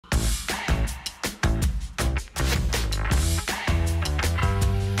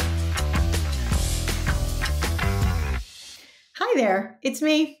Hi there, it's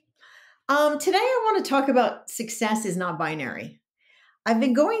me. Today I want to talk about success is not binary. I've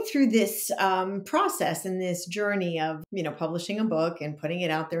been going through this process and this journey of, publishing a book and putting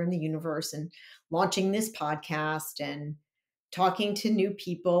it out there in the universe and launching this podcast and talking to new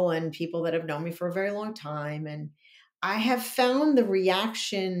people and people that have known me for a very long time. And I have found the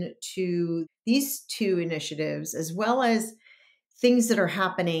reaction to these two initiatives, as well as things that are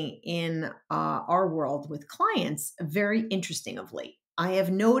happening in our world with clients, very interesting of late. I have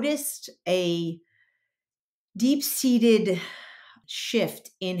noticed a deep seated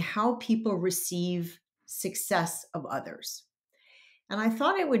shift in how people receive success of others. And I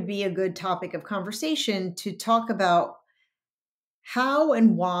thought it would be a good topic of conversation to talk about how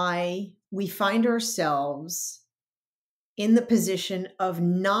and why we find ourselves in the position of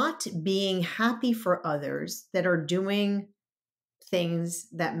not being happy for others that are doing things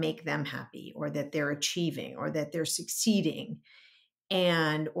that make them happy, or that they're achieving, or that they're succeeding,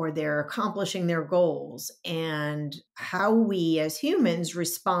 and or they're accomplishing their goals, and how we as humans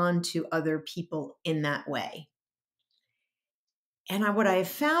respond to other people in that way. And what I have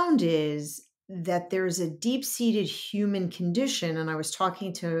found is that there's a deep-seated human condition, and I was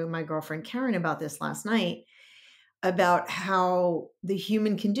talking to my girlfriend Karen about this last night, about how the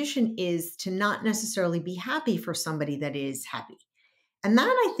human condition is to not necessarily be happy for somebody that is happy. And that,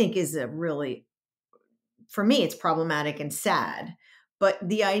 I think, is a really, for me, it's problematic and sad. But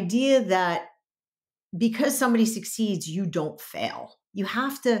the idea that because somebody succeeds, you don't fail. You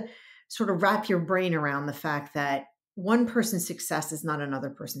have to sort of wrap your brain around the fact that one person's success is not another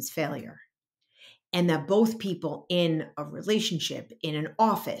person's failure. And that both people in a relationship, in an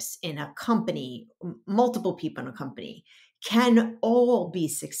office, in a company, multiple people in a company, can all be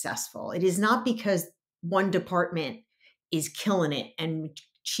successful. It is not because one department is killing it and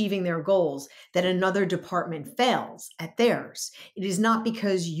achieving their goals that another department fails at theirs. It is not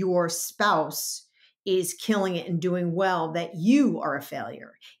because your spouse is killing it and doing well that you are a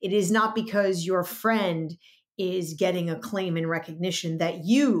failure. It is not because your friend is getting acclaim and recognition that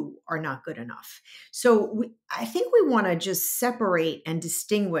you are not good enough. So I think we want to just separate and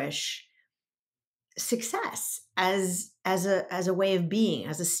distinguish success as a way of being,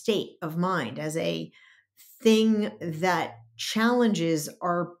 as a state of mind, as a thing that challenges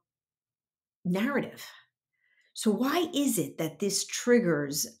our narrative. So why is it that this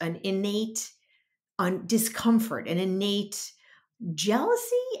triggers an innate discomfort, an innate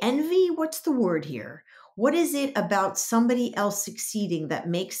jealousy, envy? What's the word here? What is it about somebody else succeeding that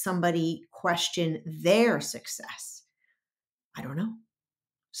makes somebody question their success? I don't know.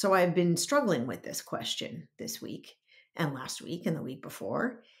 So I've been struggling with this question this week and last week and the week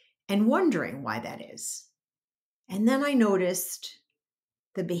before, and wondering why that is. And then I noticed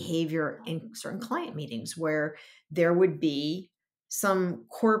the behavior in certain client meetings where there would be some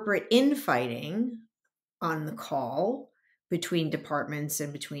corporate infighting on the call between departments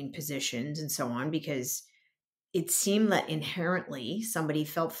and between positions and so on, because it seemed that inherently somebody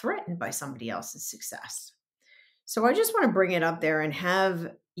felt threatened by somebody else's success. So I just want to bring it up there and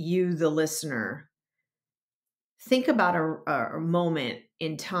have you, the listener, think about a moment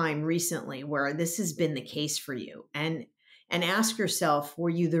in time recently where this has been the case for you, and ask yourself,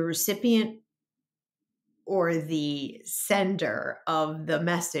 were you the recipient or the sender of the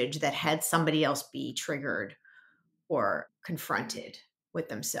message that had somebody else be triggered or confronted with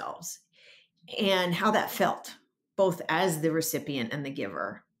themselves, and how that felt, both as the recipient and the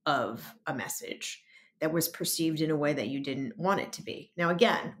giver of a message that was perceived in a way that you didn't want it to be. Now,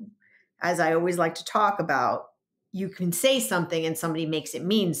 again, as I always like to talk about, you can say something and somebody makes it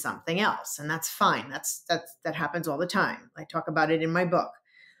mean something else, and that's fine. That happens all the time. I talk about it in my book.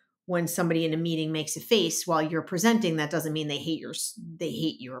 When somebody in a meeting makes a face while you're presenting, that doesn't mean they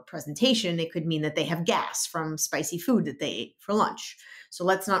hate your presentation. It could mean that they have gas from spicy food that they ate for lunch. So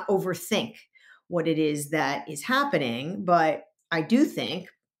let's not overthink what it is that is happening. But I do think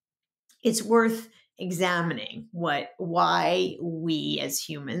it's worth examining why we as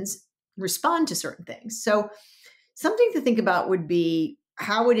humans respond to certain things. So something to think about would be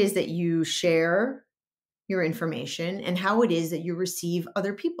how it is that you share your information and how it is that you receive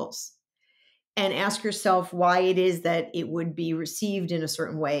other people's. And ask yourself why it is that it would be received in a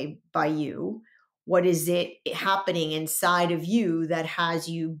certain way by you. What is it happening inside of you that has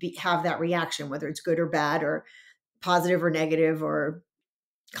you have that reaction, whether it's good or bad, or positive or negative, or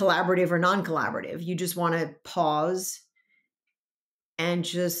collaborative or non-collaborative? You just want to pause and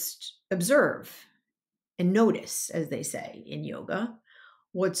just observe and notice, as they say in yoga,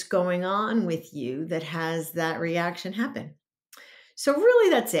 what's going on with you that has that reaction happen. So really,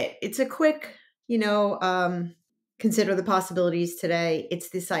 that's it. It's a quick, kind consider the possibilities today. It's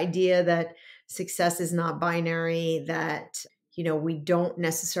this idea that success is not binary, that, we don't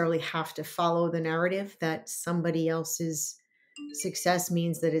necessarily have to follow the narrative that somebody else's success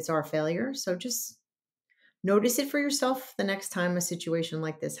means that it's our failure. So just notice it for yourself the next time a situation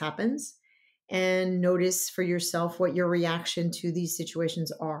like this happens, and notice for yourself what your reaction to these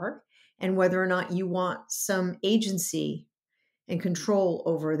situations are and whether or not you want some agency and control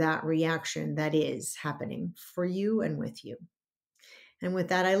over that reaction that is happening for you and with you. And with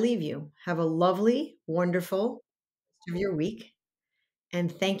that, I leave you. Have a lovely, wonderful rest of your week.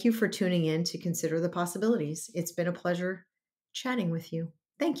 And thank you for tuning in to Consider the Possibilities. It's been a pleasure chatting with you.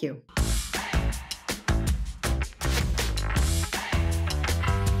 Thank you.